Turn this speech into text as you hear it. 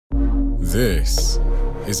This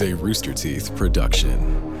is a Rooster Teeth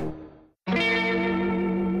production.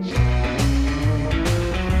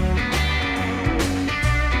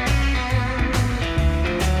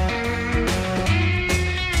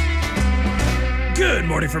 Good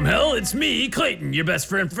morning from hell. It's me, Clayton, your best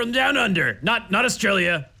friend from down under. Not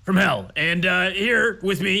Australia, from hell. And here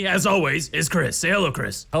with me, as always, is Chris. Say hello,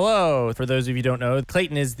 Chris. Hello. For those of you who don't know,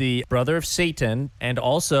 Clayton is the brother of Satan and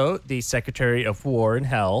also the Secretary of War in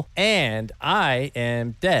hell. And I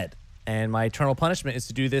am dead. And my eternal punishment is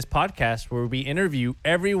to do this podcast where we interview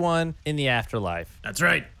everyone in the afterlife. That's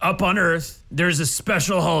right. Up on Earth, there's a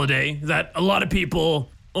special holiday that a lot of people,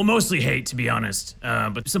 well, mostly hate, to be honest,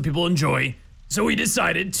 but some people enjoy. So we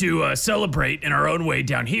decided to celebrate in our own way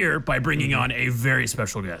down here by bringing on a very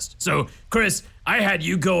special guest. So, Chris, I had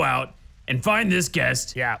you go out and find this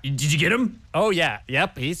guest. Yeah. Did you get him? Oh, yeah.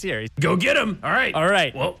 Yep, he's here. Go get him. All right. All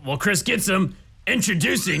right. Well, Chris gets him.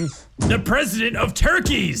 Introducing the president of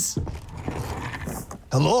Turkeys.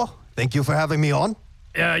 Hello. Thank you for having me on.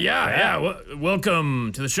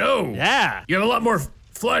 Welcome to the show. Yeah. You have a lot more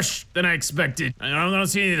flesh than I expected. I don't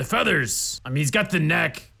see any of the feathers. I mean, he's got the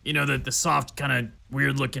neck. You know, the soft, kind of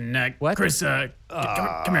weird-looking neck. What? Chris, come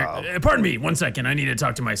here. Pardon me, 1 second. I need to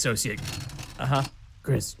talk to my associate.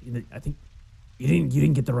 Chris, I think you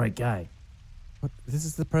didn't get the right guy. What? This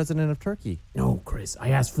is the president of Turkey. No, Chris, I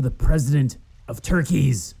asked for the president of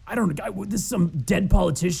Turkeys. This is some dead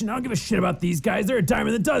politician. I don't give a shit about these guys. They're a dime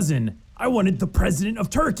a dozen. I wanted the president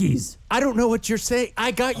of Turkeys. I don't know what you're saying.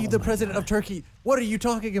 I got you the president of Turkey. What are you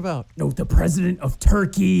talking about? No, the president of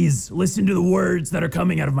Turkeys. Listen to the words that are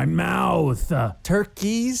coming out of my mouth.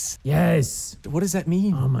 Turkeys? Yes. What does that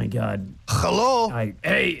mean? Oh my God. Hello.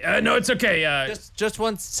 No, it's okay. Just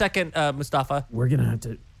 1 second, Mustafa. We're gonna have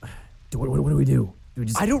to. What do we do? Do we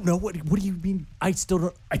just? I don't know. What do you mean? I still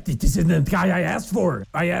don't. I think this is the guy I asked for.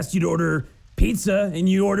 I asked you to order pizza and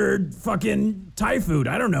you ordered fucking Thai food.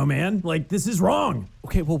 I don't know, man. Like, this is wrong.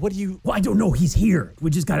 Okay, well, what do you... Well, I don't know. He's here.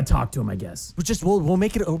 We just gotta talk to him, I guess. We'll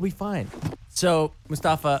make it. It'll be fine. So,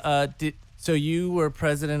 Mustafa, so you were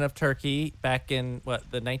president of Turkey back in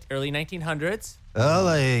the early 1900s? Well,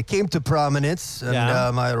 I came to prominence in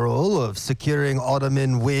my role of securing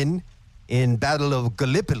Ottoman win in Battle of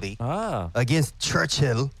Gallipoli against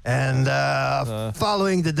Churchill, and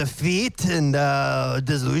following the defeat and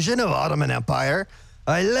dissolution of Ottoman Empire,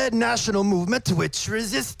 I led national movement which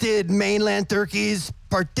resisted mainland Turkey's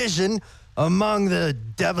partition among the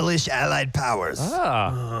devilish Allied powers.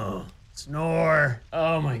 Snore.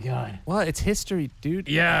 Oh my God. Well, it's history, dude.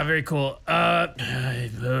 Yeah, very cool. What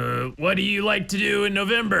do you like to do in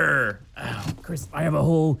November? Chris, I have a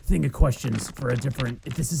whole thing of questions for a different.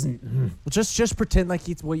 If this isn't. Well, just pretend like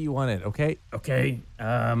it's what you wanted, okay? Okay.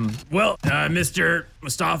 Mr.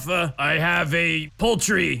 Mustafa, I have a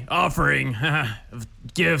poultry offering of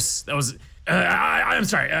gifts. That was. I'm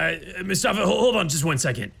sorry. Mustafa, hold on just 1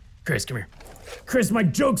 second. Chris, come here. Chris, my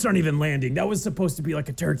jokes aren't even landing. That was supposed to be like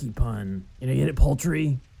a turkey pun. You know, you get it,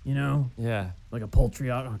 poultry, you know? Yeah. Like a poultry.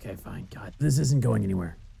 Okay, fine. God, this isn't going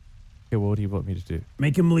anywhere. Okay, well, what do you want me to do?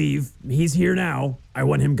 Make him leave. He's here now. I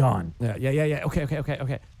want him gone. Yeah.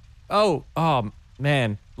 Okay. Oh,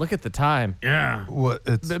 man, look at the time. Yeah. What?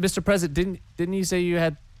 Mr. President, didn't you say you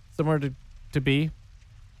had somewhere to be?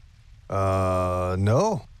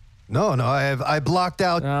 No. I blocked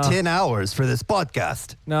out 10 hours for this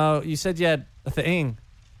podcast. No, you said you had a thing.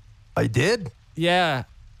 I did? Yeah.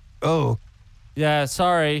 Oh, Yeah,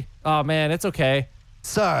 sorry. Oh, man, it's okay.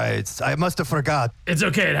 sorry. I must have forgot. It's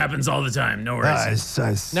okay. It happens all the time. No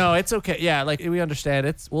worries. No, it's okay. Yeah, like, we understand.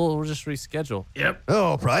 We'll just reschedule. Yep.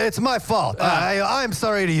 Oh, it's my fault. I'm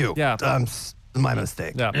sorry to you. Yeah. My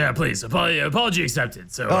mistake. Yeah. Yeah, please. Apology accepted.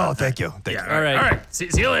 So. Oh, thank you. Thank you. All right. All right. See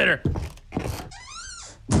you later.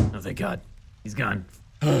 Oh, thank God. He's gone.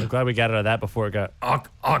 I'm glad we got out of that before it got...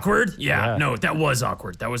 Awkward? Yeah. Yeah. No, that was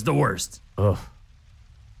awkward. That was the worst. Ugh.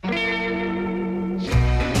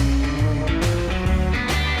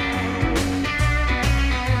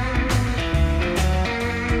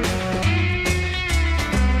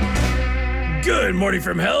 Good morning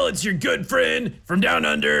from hell. It's your good friend from down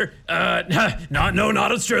under.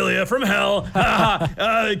 Not Australia. From hell.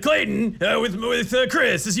 Clayton with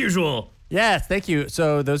Chris as usual. Yes, thank you.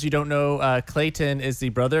 So those of you who don't know, Clayton is the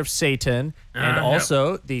brother of Satan and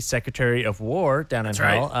also the Secretary of War down in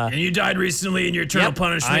hell. Right. And you died recently in your eternal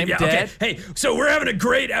punishment. I'm dead. Okay. Hey, so we're having a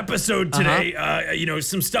great episode today.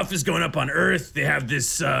 Some stuff is going up on Earth. They have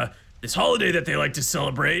this holiday that they like to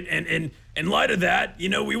celebrate, and in light of that,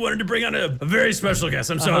 we wanted to bring on a very special guest.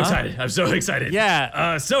 I'm so excited.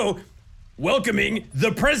 Yeah. So welcoming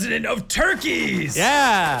the president of turkeys.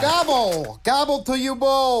 Yeah. Gobble! Gobble to you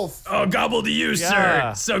both! Oh, gobble to you,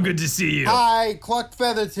 Yeah. sir. So good to see you. Hi, Cluck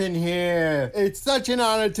Featherton here. It's such an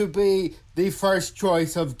honor to be the first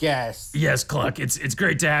choice of guest. Yes, Cluck, it's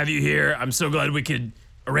great to have you here. I'm so glad we could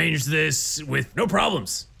arrange this with no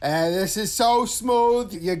problems. This is so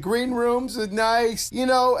smooth. Your green rooms are nice. You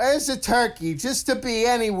know, as a turkey, just to be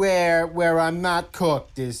anywhere where I'm not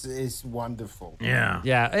cooked is wonderful. Yeah.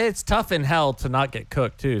 Yeah, it's tough in hell to not get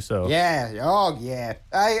cooked too, so. Yeah, oh yeah.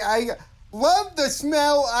 I love the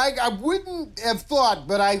smell. I wouldn't have thought,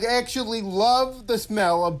 but I actually love the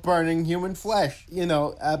smell of burning human flesh. You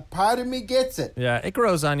know, a part of me gets it. Yeah, it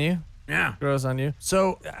grows on you. Yeah. Grows on you.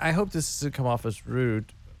 So I hope this doesn't come off as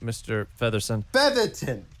rude, Mr. Featherson.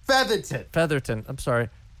 Featherton, I'm sorry.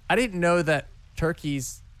 I didn't know that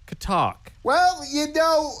turkeys could talk. Well, you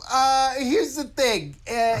know, here's the thing.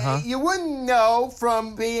 You wouldn't know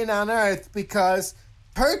from being on Earth because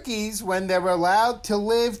turkeys, when they're allowed to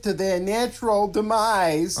live to their natural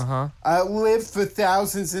demise, live for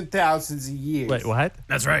thousands and thousands of years. Wait, what?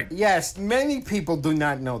 That's right. Yes, many people do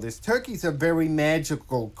not know this. Turkeys are very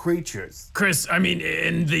magical creatures. Chris, I mean,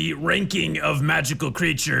 in the ranking of magical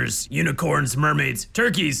creatures, unicorns, mermaids,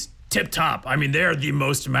 turkeys, tip top. I mean, they're the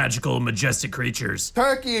most magical, majestic creatures.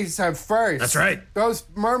 Turkeys are first. That's right. Those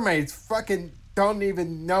mermaids fucking don't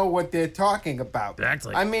even know what they're talking about.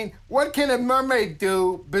 Exactly. I mean, what can a mermaid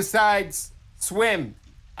do besides swim?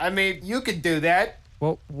 I mean, you could do that.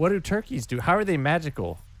 Well, what do turkeys do? How are they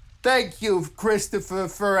magical? Thank you, Christopher,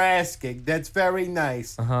 for asking. That's very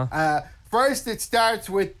nice. First, it starts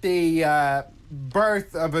with the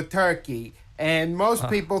birth of a turkey. And most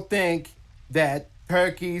people think that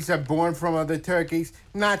turkeys are born from other turkeys.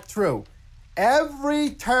 Not true.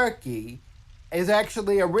 Every turkey is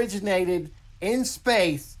actually originated in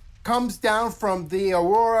space, comes down from the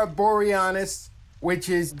Aurora Borealis, which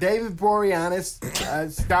is David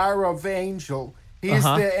Boreanaz, star of Angel. He's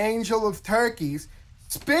the angel of turkeys,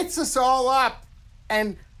 spits us all up,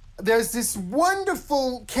 and there's this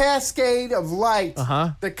wonderful cascade of light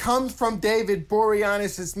that comes from David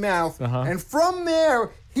Boreanaz's mouth, and from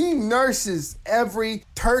there, he nurses every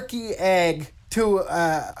turkey egg to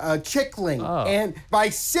a chickling. And by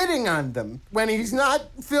sitting on them, when he's not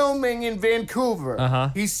filming in Vancouver,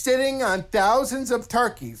 he's sitting on thousands of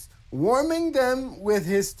turkeys, warming them with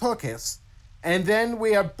his tuchus. And then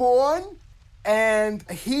we are born, and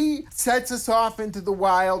he sets us off into the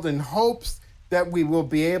wild in hopes that we will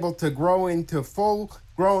be able to grow into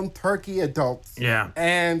full-grown turkey adults. Yeah.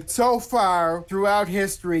 And so far, throughout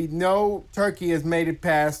history, no turkey has made it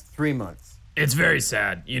past 3 months. It's very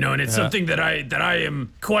sad, you know, and it's something that I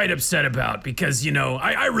am quite upset about because, you know,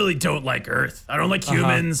 I really don't like Earth. I don't like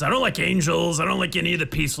humans. I don't like angels. I don't like any of the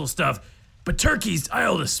peaceful stuff. But turkeys, I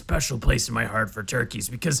hold a special place in my heart for turkeys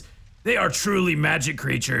because they are truly magic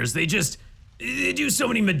creatures. They do so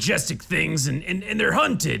many majestic things and they're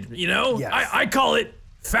hunted, you know? Yes. I call it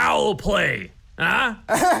foul play. Huh?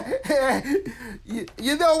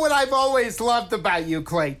 You know what I've always loved about you,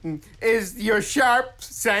 Clayton, is your sharp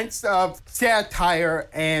sense of satire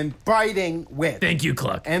and biting wit. Thank you,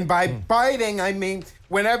 Cluck. And by biting, I mean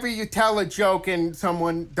whenever you tell a joke and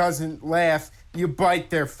someone doesn't laugh, you bite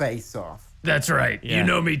their face off. That's right. Yeah. You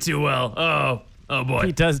know me too well. Oh boy.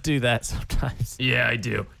 He does do that sometimes. Yeah, I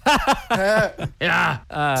do.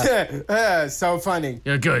 Yeah. So funny.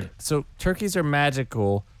 Yeah, good. So turkeys are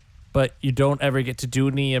magical, but you don't ever get to do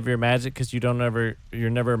any of your magic because you're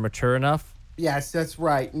never mature enough. Yes, that's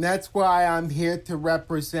right. And that's why I'm here to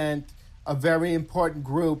represent a very important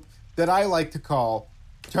group that I like to call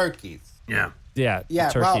turkeys. Yeah. Yeah, Yeah,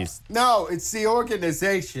 turkeys. well, no, it's the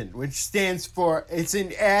organization, which stands for, it's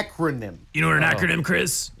an acronym. You know what an acronym,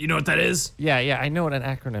 Chris? You know what that is? Yeah, I know what an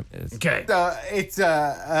acronym is. Okay. It's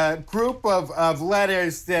a group of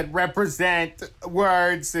letters that represent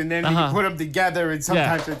words, and then you put them together, and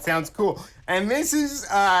sometimes it sounds cool. And this is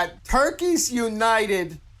Turkeys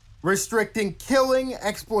United, restricting killing,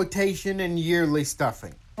 exploitation, and yearly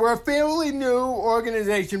stuffing. We're a fairly new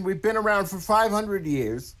organization. We've been around for 500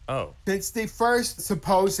 years. Oh. Since the first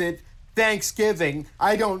supposed Thanksgiving.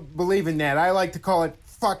 I don't believe in that. I like to call it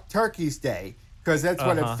Fuck Turkeys Day, because that's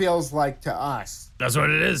what it feels like to us. That's what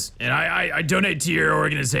it is. And I donate to your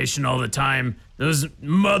organization all the time. Those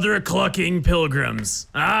mother-clucking pilgrims.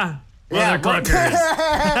 Mother cluckers.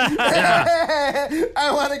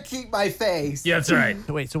 I want to keep my face. Yeah, that's right.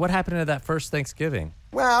 Wait, so what happened to that first Thanksgiving?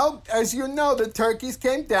 Well, as you know, the turkeys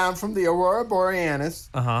came down from the Aurora Borealis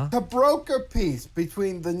to broker peace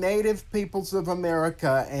between the native peoples of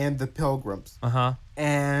America and the pilgrims.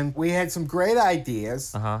 And we had some great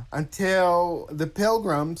ideas until the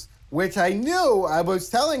pilgrims which I knew. I was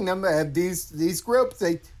telling them these groups,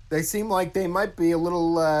 they seem like they might be a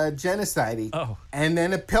little genocide-y. Oh. And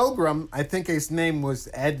then a pilgrim, I think his name was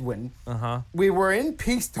Edwin. We were in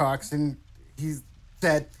peace talks, and he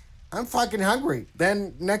said, I'm fucking hungry.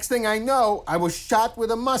 Then next thing I know, I was shot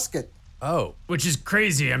with a musket. Oh. Which is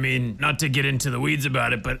crazy. I mean, not to get into the weeds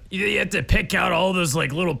about it, but you have to pick out all those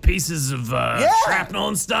like little pieces of shrapnel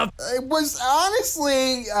and stuff. It was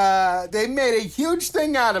honestly, they made a huge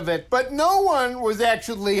thing out of it, but no one was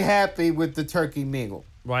actually happy with the turkey meal.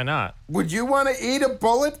 Why not? Would you want to eat a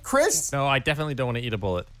bullet, Chris? No, I definitely don't want to eat a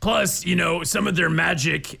bullet. Plus, some of their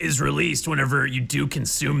magic is released whenever you do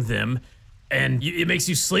consume them, and it makes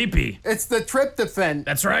you sleepy. It's the tryptophan.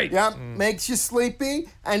 That's right. Yep, makes you sleepy.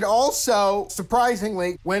 And also,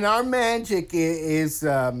 surprisingly, when our magic is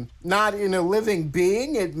not in a living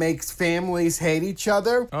being, it makes families hate each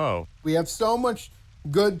other. Oh. We have so much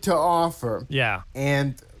good to offer. Yeah.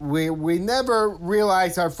 And we never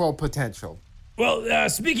realize our full potential. Well,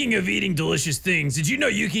 speaking of eating delicious things, did you know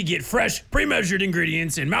you can get fresh, pre-measured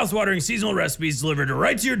ingredients and mouth-watering seasonal recipes delivered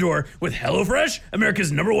right to your door with HelloFresh,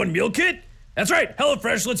 America's #1 meal kit? That's right,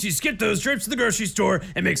 HelloFresh lets you skip those trips to the grocery store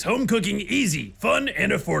and makes home cooking easy, fun,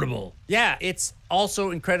 and affordable. Yeah, it's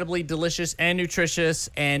also incredibly delicious and nutritious,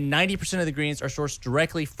 and 90% of the ingredients are sourced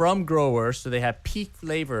directly from growers, so they have peak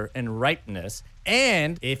flavor and ripeness.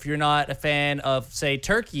 And if you're not a fan of, say,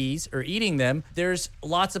 turkeys or eating them, there's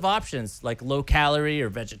lots of options like low-calorie or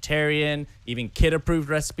vegetarian, even kid-approved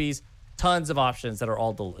recipes, tons of options that are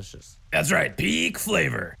all delicious. That's right, peak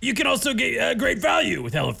flavor. You can also get great value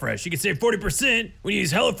with HelloFresh. You can save 40% when you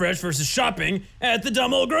use HelloFresh versus shopping at the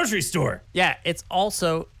dumb old grocery store. Yeah, it's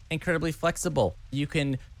also incredibly flexible. You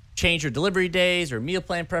can change your delivery days or meal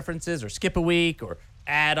plan preferences or skip a week or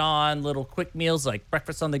add on little quick meals like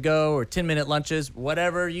breakfast on the go or 10-minute lunches.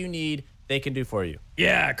 Whatever you need, they can do for you.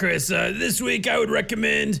 Yeah, Chris, this week I would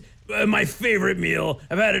recommend my favorite meal.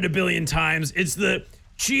 I've had it a billion times. It's the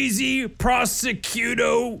cheesy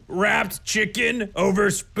prosciutto wrapped chicken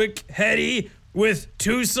over spaghetti with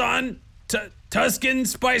Tucson Tuscan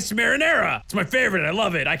spiced marinara. It's my favorite. I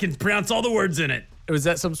love it. I can pronounce all the words in it. Was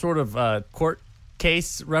that some sort of court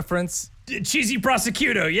case reference? Cheesy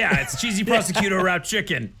prosciutto. Yeah, it's cheesy prosciutto wrapped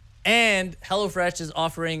chicken. And HelloFresh is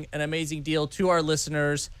offering an amazing deal to our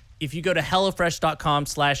listeners. If you go to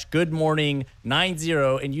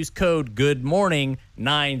HelloFresh.com/goodmorning90 and use code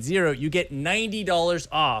goodmorning90, you get $90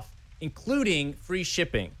 off, including free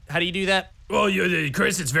shipping. How do you do that? Well,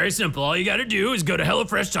 Chris, it's very simple. All you got to do is go to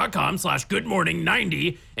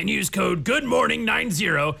HelloFresh.com/goodmorning90 and use code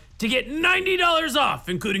goodmorning90 to get $90 off,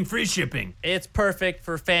 including free shipping. It's perfect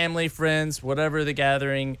for family, friends, whatever the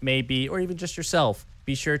gathering may be, or even just yourself.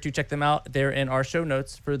 Be sure to check them out. They're in our show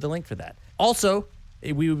notes for the link for that. Also,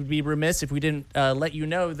 we would be remiss if we didn't let you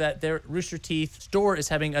know that their Rooster Teeth store is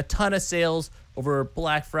having a ton of sales over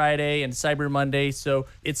Black Friday and Cyber Monday. So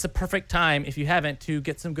it's the perfect time, if you haven't, to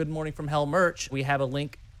get some Good Morning from Hell merch. We have a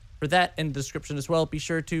link for that in the description as well. Be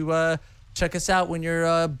sure to check us out when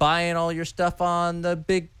you're buying all your stuff on the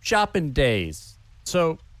big shopping days.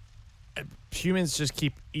 So humans just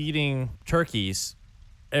keep eating turkeys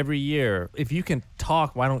every year. If you can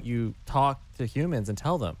talk, why don't you talk to humans and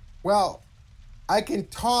tell them? Well, I can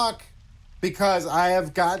talk because I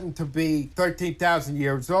have gotten to be 13,000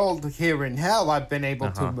 years old here in hell. I've been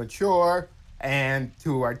able to mature and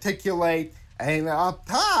to articulate. And up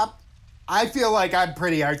top, I feel like I'm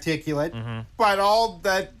pretty articulate. But all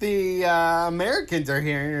that the Americans are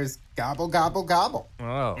hearing is gobble, gobble, gobble.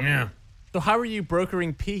 Oh. Yeah. So how are you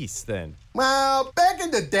brokering peace then? Well, back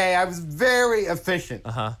in the day, I was very efficient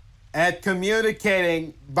at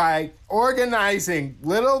communicating by organizing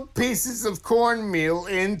little pieces of cornmeal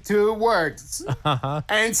into words.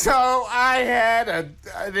 And so I had an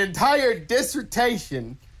entire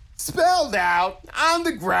dissertation spelled out on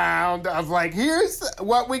the ground of like, here's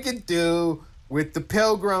what we could do with the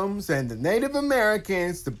Pilgrims and the Native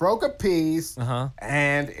Americans to broker peace.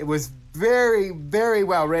 And it was very, very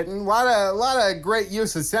well written. A lot of great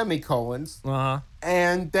use of semicolons.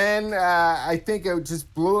 And then I think it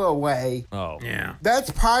just blew away. Oh. Yeah.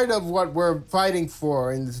 That's part of what we're fighting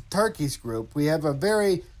for in the Turkeys group. We have a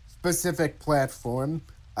very specific platform.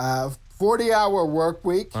 40-hour work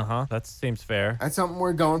week. That seems fair. That's something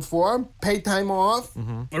we're going for. Pay time off.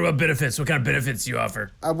 What about benefits? What kind of benefits do you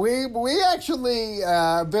offer? We actually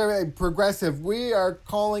very progressive. We are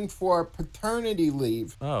calling for paternity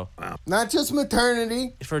leave. Oh. Wow. Not just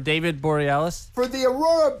maternity. For David Borealis? For the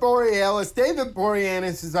Aurora Borealis, David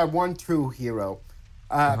Borealis is our one true hero.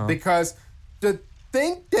 Because to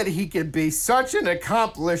think that he could be such an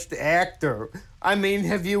accomplished actor I mean,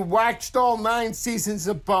 have you watched all 9 seasons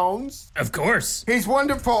of Bones? Of course. He's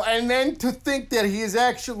wonderful. And then to think that he is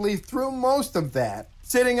actually through most of that,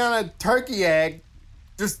 sitting on a turkey egg,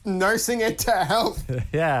 just nursing it to health.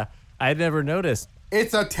 Yeah, I'd never noticed.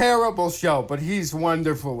 It's a terrible show, but he's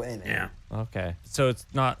wonderful in it. Yeah. Okay, so it's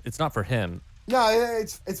not for him. No,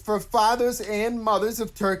 it's for fathers and mothers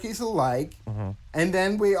of turkeys alike. And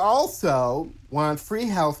then we also want free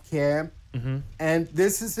health care. And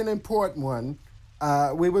this is an important one.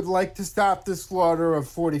 We would like to stop the slaughter of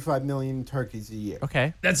 45 million turkeys a year.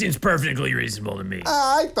 Okay. That seems perfectly reasonable to me.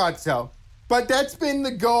 I thought so. But that's been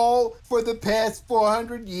the goal for the past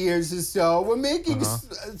 400 years or so. We're making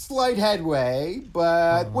slight headway,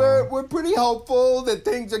 but we're pretty hopeful that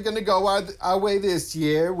things are going to go our way this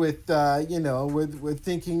year. With we're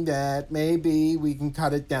thinking that maybe we can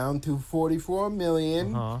cut it down to 44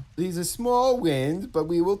 million. These are small wins, but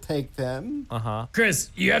we will take them. Chris,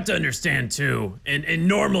 you have to understand too, and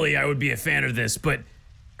normally I would be a fan of this, but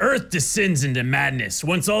Earth descends into madness.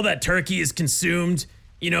 Once all that turkey is consumed,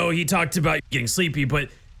 you know, he talked about getting sleepy, but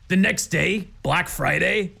the next day, Black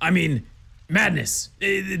Friday, I mean, madness.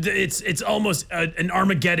 It's almost an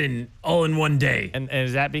Armageddon all in one day. And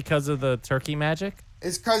is that because of the turkey magic?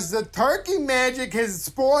 It's because the turkey magic has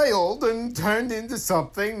spoiled and turned into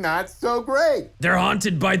something not so great. They're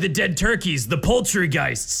haunted by the dead turkeys, the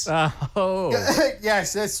poultrygeists. Oh.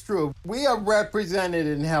 Yes, that's true. We are represented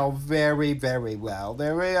in hell very, very well.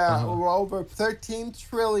 There are over 13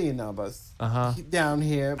 trillion of us down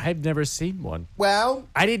here. I've never seen one. Well,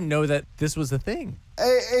 I didn't know that this was a thing.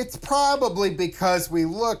 it's probably because we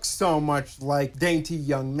look so much like dainty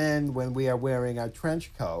young men when we are wearing our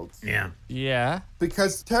trench coats. Yeah. Yeah.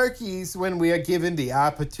 Because turkeys, when we are given the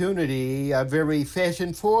opportunity, are very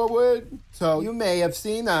fashion forward. So you may have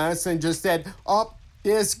seen us and just said, oh,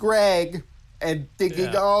 there's Greg. And thinking,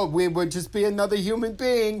 oh, we would just be another human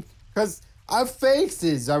being. Because our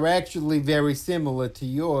faces are actually very similar to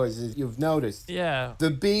yours, as you've noticed. Yeah.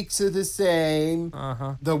 The beaks are the same.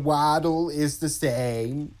 The waddle is the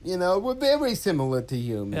same. You know, we're very similar to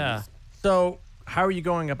humans. Yeah. So how are you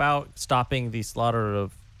going about stopping the slaughter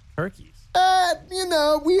of turkeys? You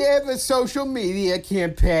know, we have a social media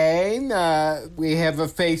campaign. We have a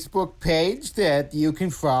Facebook page that you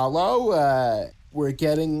can follow. We're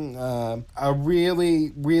getting a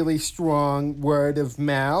really, really strong word of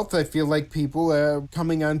mouth. I feel like people are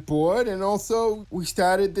coming on board. And also, we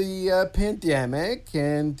started the pandemic.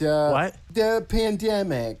 And What? The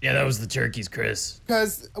pandemic. Yeah, that was the turkeys, Chris.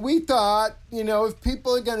 Because we thought, you know, if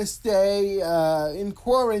people are going to stay in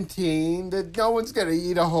quarantine, that no one's going to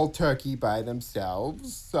eat a whole turkey by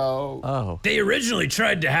themselves. So... Oh. They originally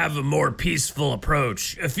tried to have a more peaceful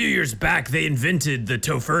approach. A few years back, they invented the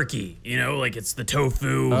tofurkey. You know, like it's the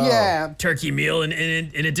tofu Yeah. turkey meal, and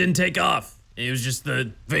it didn't take off. It was just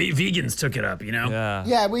the vegans took it up, you know? Yeah.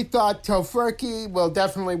 Yeah, we thought tofurkey will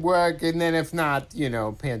definitely work, and then if not, you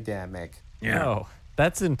know, pandemic. Yeah. Oh,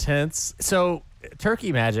 that's intense. So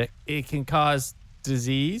turkey magic, it can cause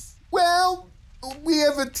disease? Well, we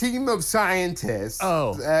have a team of scientists.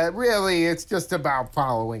 Oh. Really, it's just about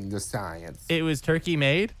following the science. It was turkey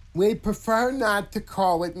made? We prefer not to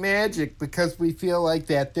call it magic because we feel like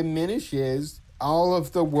that diminishes all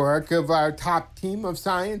of the work of our top team of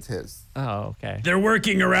scientists. Oh, okay. They're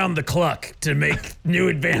working around the clock to make new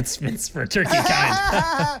advancements for turkey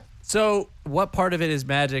kind. So what part of it is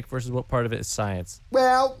magic versus what part of it is science?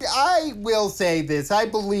 Well, I will say this. I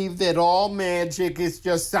believe that all magic is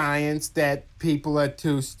just science that people are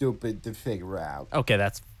too stupid to figure out. Okay,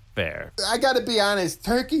 that's fair. I gotta be honest,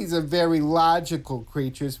 turkeys are very logical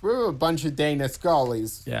creatures. We're a bunch of Dana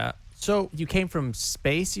Scullies. Yeah. So you came from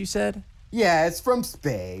space, you said? Yeah, it's from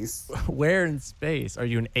space. Where in space? Are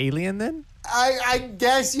you an alien then? I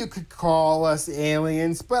guess you could call us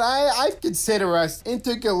aliens, but I consider us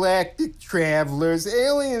intergalactic travelers.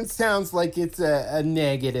 Alien sounds like it's a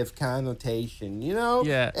negative connotation, you know?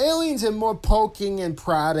 Yeah. Aliens are more poking and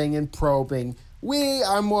prodding and probing. We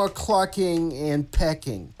are more clucking and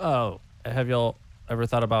pecking. Oh, have y'all ever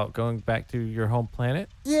thought about going back to your home planet?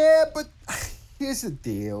 Yeah, but here's the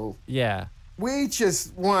deal. Yeah. We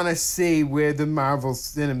just want to see where the Marvel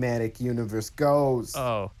Cinematic Universe goes.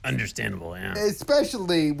 Oh. Understandable, yeah.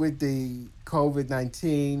 Especially with the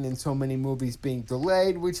COVID-19 and so many movies being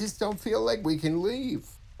delayed, we just don't feel like we can leave.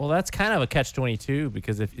 Well, that's kind of a catch-22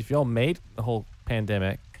 because if y'all made the whole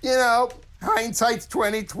pandemic. You know, hindsight's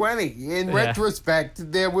 2020. In Yeah.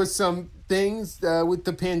 retrospect, there were some things with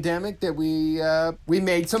the pandemic that we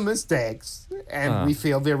made some mistakes, and we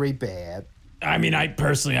feel very bad. I mean, I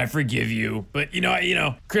forgive you, but you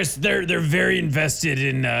know, Chris, they're very invested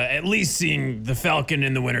in at least seeing the Falcon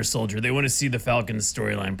and the Winter Soldier. They want to see the Falcon's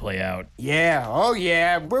storyline play out. Yeah, oh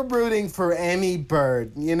yeah, we're rooting for any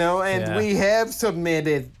bird, and we have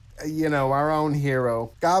submitted, our own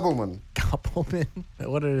hero, Gobbleman. Gobbleman?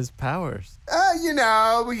 What are his powers?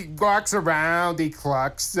 He walks around, he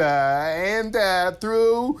clucks, and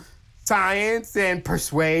through science and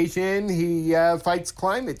persuasion, he fights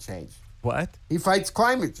climate change. What? He fights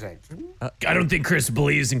climate change. I don't think Chris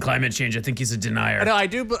believes in climate change. I think he's a denier. No, I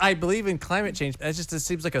do. I believe in climate change. It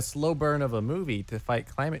seems like a slow burn of a movie to fight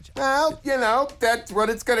climate change. Well, that's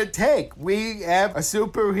what it's going to take. We have a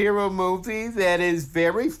superhero movie that is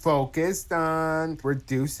very focused on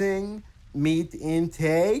reducing meat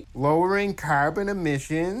intake, lowering carbon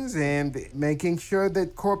emissions, and making sure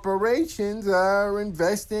that corporations are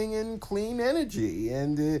investing in clean energy.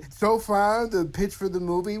 And so far, the pitch for the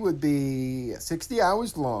movie would be 60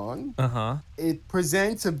 hours long. Uh-huh. It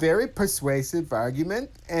presents a very persuasive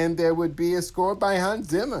argument, and there would be a score by Hans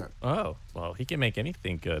Zimmer. Oh, well, he can make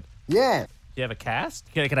anything good. Yeah. Do you have a cast?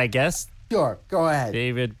 Can I guess? Sure, go ahead.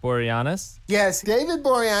 David Boreanaz? Yes, David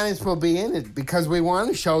Boreanaz will be in it because we want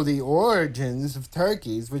to show the origins of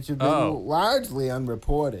turkeys, which have been largely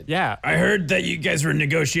unreported. Yeah. I heard that you guys were in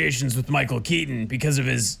negotiations with Michael Keaton because of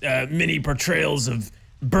his many portrayals of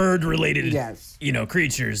bird-related,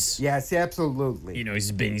 creatures. Yes, absolutely.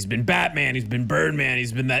 He's been Batman, he's been Birdman,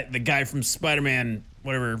 he's been the guy from Spider-Man.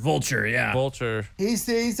 Whatever, Vulture, yeah. Vulture.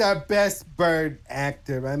 He's our best bird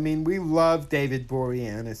actor. I mean, we love David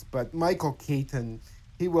Boreanaz, but Michael Keaton,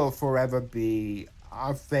 he will forever be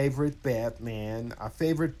our favorite Batman, our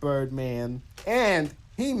favorite Birdman, and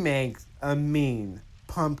he makes a mean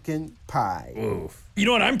pumpkin pie. Oof. You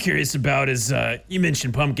know what I'm curious about is, you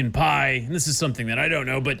mentioned pumpkin pie, and this is something that I don't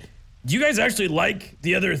know, but do you guys actually like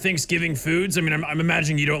the other Thanksgiving foods? I mean, I'm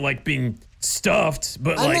imagining you don't like being stuffed,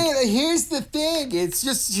 but I mean, here's the thing. It's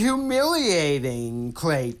just humiliating,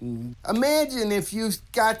 Clayton. Imagine if you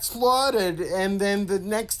got slaughtered and then the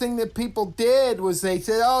next thing that people did was they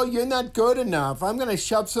said, oh, you're not good enough. I'm going to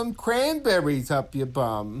shove some cranberries up your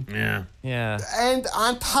bum. Yeah. Yeah. And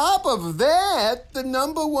on top of that, the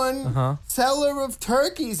number one seller of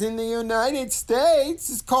turkeys in the United States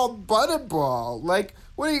is called Butterball. Like,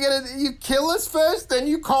 what are you kill us first, then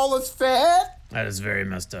you call us fat? That is very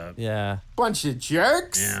messed up. Yeah. Bunch of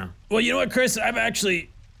jerks. Yeah. Well, you know what, Chris? I'm actually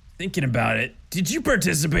thinking about it. Did you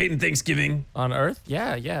participate in Thanksgiving? On Earth?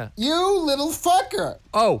 Yeah. You little fucker.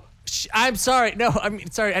 Oh, I'm sorry. No,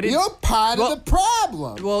 sorry. I didn't. You're part of the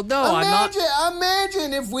problem. Well, no, I'm not.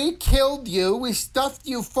 Imagine if we killed you, we stuffed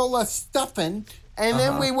you full of stuffing, and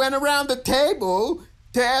then we went around the table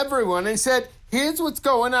to everyone and said, here's what's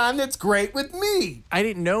going on that's great with me. I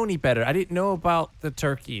didn't know any better. I didn't know about the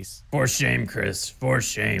turkeys. For shame, Chris. For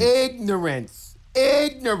shame. Ignorance.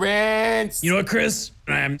 You know what, Chris?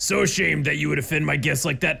 I am so ashamed that you would offend my guests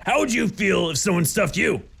like that. How would you feel if someone stuffed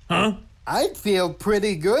you? Huh? I'd feel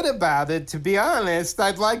pretty good about it, to be honest.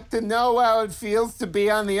 I'd like to know how it feels to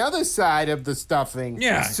be on the other side of the stuffing.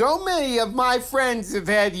 Yeah. So many of my friends have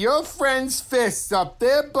had your friends' fists up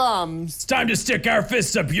their bums. It's time to stick our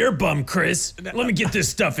fists up your bum, Chris. Let me get this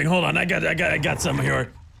stuffing. Hold on, I got some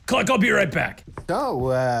here. Clark, I'll be right back.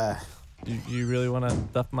 So, Do you really want to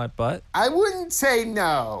stuff my butt? I wouldn't say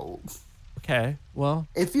no. Okay, well.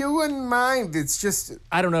 If you wouldn't mind, it's just...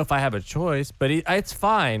 I don't know if I have a choice, but it's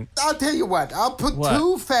fine. I'll tell you what, I'll put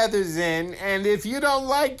 2 feathers in, and if you don't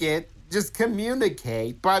like it, just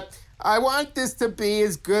communicate. But I want this to be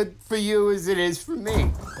as good for you as it is for me.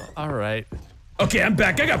 All right. Okay, I'm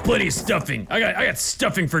back. I got plenty of stuffing. I got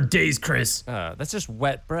stuffing for days, Chris. That's just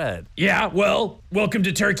wet bread. Yeah, well, welcome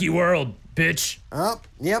to Turkey World, bitch. Oh,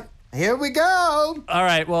 yep. Here we go. All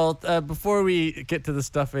right. Well, before we get to the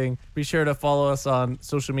stuffing, be sure to follow us on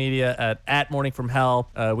social media at Morning from Hell.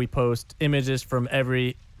 We post images from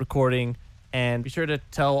every recording. And be sure to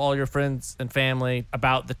tell all your friends and family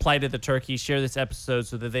about the plight of the turkey. Share this episode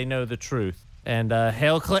so that they know the truth. And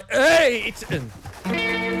hail Clay. Hey!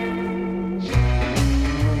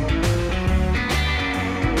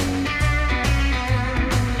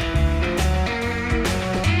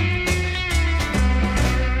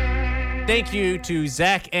 Thank you to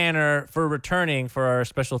Zach Anner for returning for our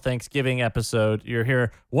special Thanksgiving episode. You're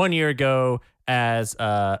here 1 year ago as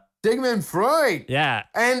Sigmund Freud. Yeah.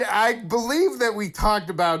 And I believe that we talked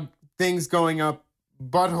about things going up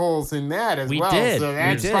buttholes in that as well. Did. So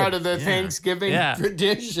that's part of the Thanksgiving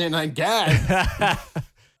tradition, I guess.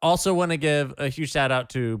 Also want to give a huge shout out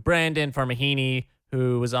to Brandon Farmahini,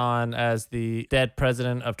 who was on as the dead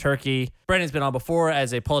president of Turkey. Brandon's been on before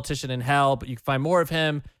as a politician in hell, but you can find more of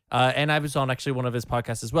him And I was on actually one of his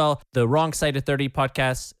podcasts as well, the Wrong Side of 30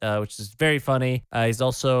 podcast, which is very funny. He's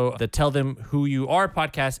also the Tell Them Who You Are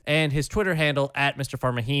podcast and his Twitter handle at Mr.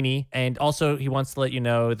 Farmahini. And also he wants to let you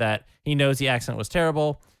know that he knows the accent was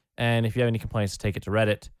terrible. And if you have any complaints, take it to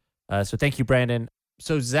Reddit. So thank you, Brandon.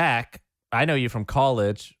 So Zach, I know you from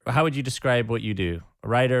college. How would you describe what you do? A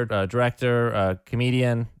writer, a director, a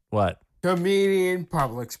comedian, what? Comedian,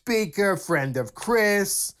 public speaker, friend of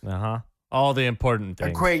Chris. All the important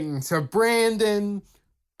things. Acquaintance of Brandon,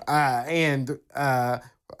 and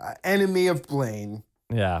enemy of Blaine.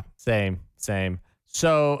 Yeah, same.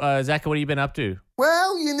 So, Zach, what have you been up to?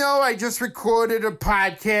 Well, I just recorded a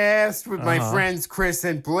podcast with my friends Chris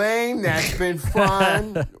and Blaine. That's been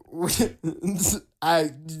fun.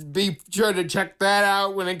 Be sure to check that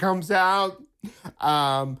out when it comes out.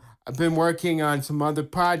 I've been working on some other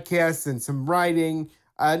podcasts and some writing.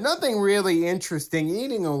 Nothing really interesting.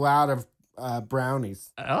 Eating a lot of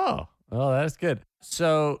brownies. Oh, that's good.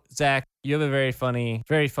 So, Zach, you have a very funny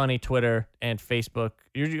Twitter and Facebook.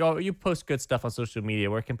 You post good stuff on social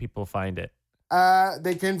media. Where can people find it?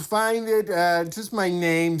 They can find it just my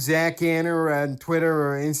name, Zach Anner, on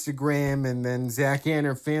Twitter or Instagram, and then Zach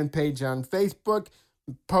Anner fan page on Facebook.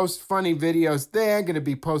 Post funny videos there. I'm going to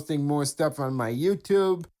be posting more stuff on my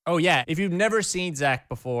YouTube. Oh, yeah. If you've never seen Zach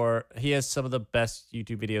before, he has some of the best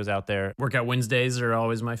YouTube videos out there. Workout Wednesdays are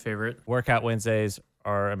always my favorite. Workout Wednesdays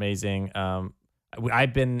are amazing.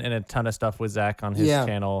 I've been in a ton of stuff with Zach on his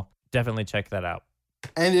channel. Definitely check that out.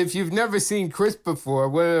 And if you've never seen Chris before,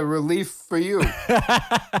 what a relief for you.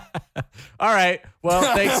 All right. Well,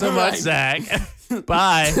 thanks so much, Zach.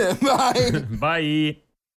 Bye. Bye. Bye.